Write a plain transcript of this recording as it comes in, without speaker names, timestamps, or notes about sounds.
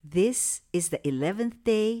This is the 11th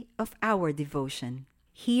day of our devotion.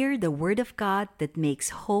 Hear the Word of God that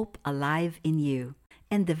makes hope alive in you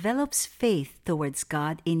and develops faith towards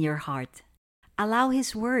God in your heart. Allow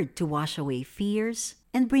His Word to wash away fears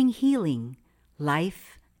and bring healing,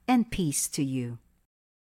 life, and peace to you.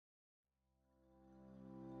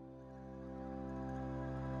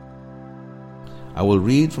 I will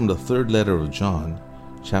read from the third letter of John,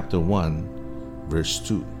 chapter 1, verse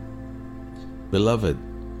 2. Beloved,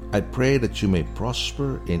 I pray that you may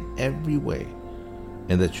prosper in every way,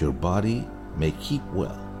 and that your body may keep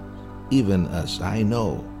well, even as I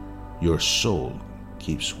know your soul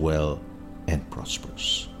keeps well and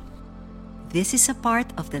prospers. This is a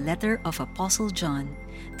part of the letter of Apostle John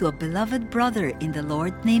to a beloved brother in the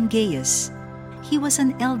Lord named Gaius. He was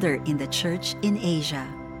an elder in the church in Asia.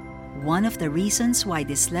 One of the reasons why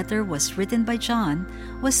this letter was written by John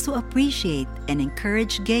was to appreciate and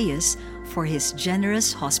encourage Gaius for his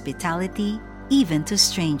generous hospitality, even to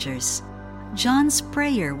strangers. John's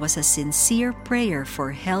prayer was a sincere prayer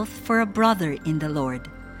for health for a brother in the Lord,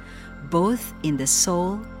 both in the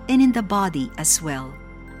soul and in the body as well.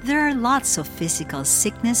 There are lots of physical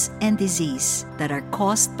sickness and disease that are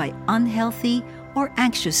caused by unhealthy or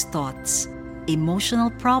anxious thoughts, emotional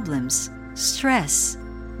problems, stress,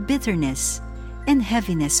 bitterness, and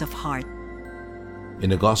heaviness of heart. In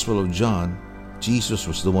the Gospel of John, Jesus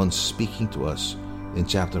was the one speaking to us in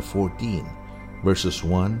chapter 14, verses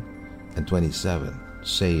 1 and 27,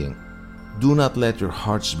 saying, "Do not let your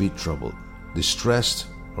hearts be troubled, distressed,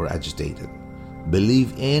 or agitated.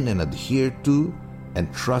 Believe in and adhere to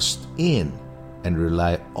and trust in and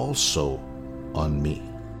rely also on me.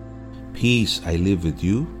 Peace I leave with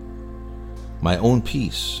you. My own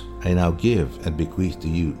peace I now give and bequeath to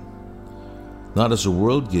you. Not as the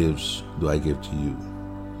world gives do I give to you.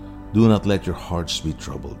 Do not let your hearts be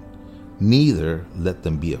troubled, neither let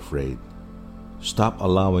them be afraid. Stop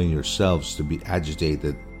allowing yourselves to be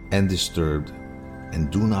agitated and disturbed, and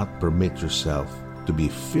do not permit yourself to be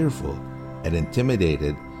fearful and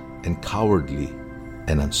intimidated and cowardly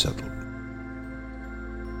and unsettled."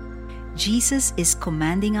 Jesus is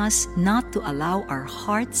commanding us not to allow our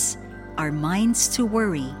hearts, our minds to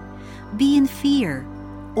worry, be in fear,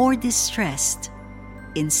 or distressed.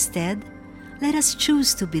 Instead, let us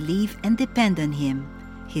choose to believe and depend on Him,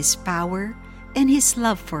 His power, and His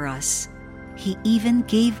love for us. He even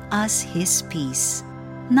gave us His peace,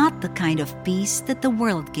 not the kind of peace that the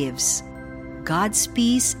world gives. God's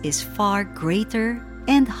peace is far greater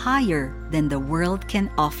and higher than the world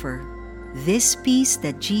can offer. This peace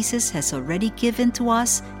that Jesus has already given to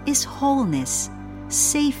us is wholeness,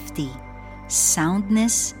 safety,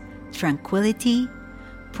 soundness, tranquility,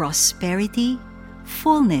 prosperity,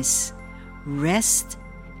 fullness, rest,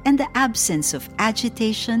 and the absence of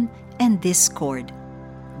agitation and discord.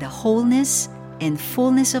 The wholeness and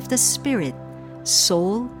fullness of the spirit,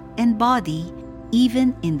 soul, and body,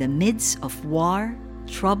 even in the midst of war,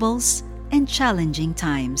 troubles, and challenging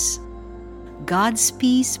times. God's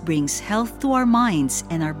peace brings health to our minds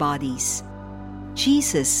and our bodies.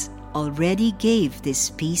 Jesus already gave this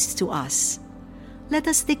peace to us. Let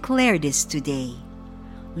us declare this today.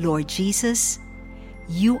 Lord Jesus,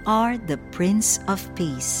 you are the Prince of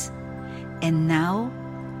Peace, and now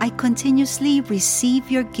I continuously receive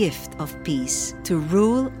your gift of peace to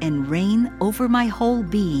rule and reign over my whole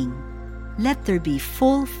being. Let there be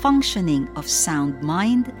full functioning of sound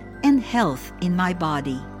mind and health in my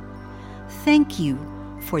body. Thank you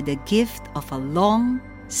for the gift of a long,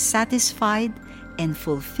 satisfied, and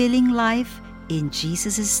fulfilling life in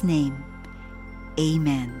Jesus' name.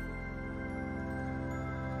 Amen.